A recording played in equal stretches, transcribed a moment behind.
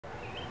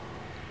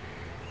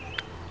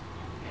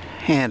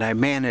And I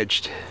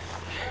managed,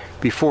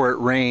 before it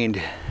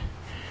rained,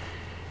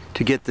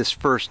 to get this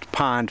first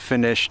pond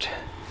finished.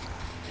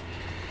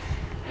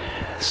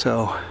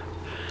 So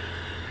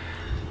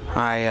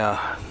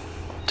I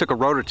took a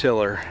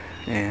rototiller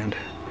and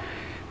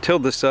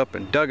tilled this up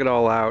and dug it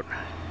all out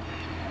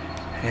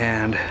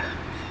and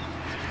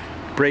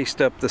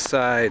braced up the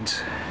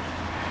sides,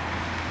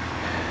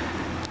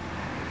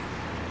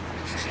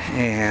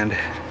 and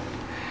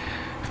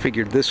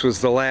figured this was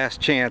the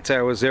last chance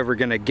I was ever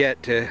going to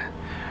get to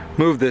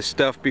move this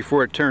stuff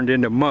before it turned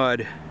into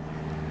mud.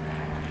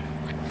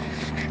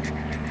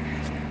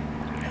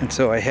 And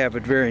so I have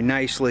it very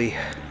nicely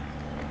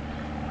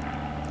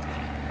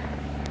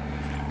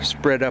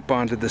spread up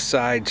onto the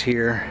sides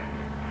here.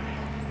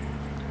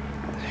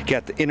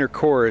 Got the inner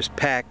core is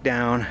packed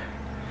down.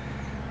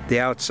 The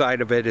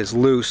outside of it is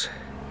loose.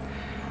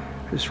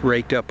 Just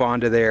raked up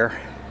onto there.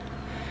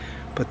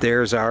 But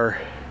there's our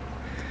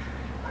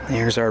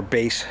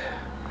base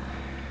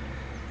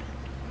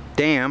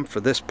dam for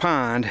this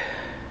pond.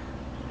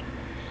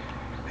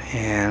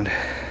 And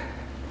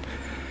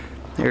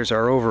there's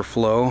our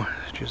overflow,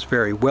 which is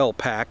very well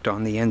packed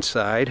on the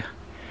inside.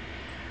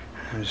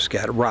 I've just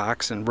got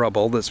rocks and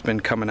rubble that's been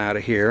coming out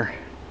of here.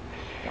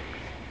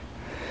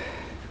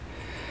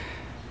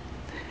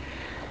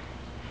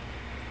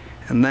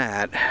 And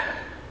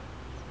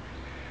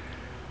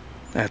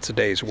that's a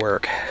day's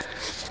work.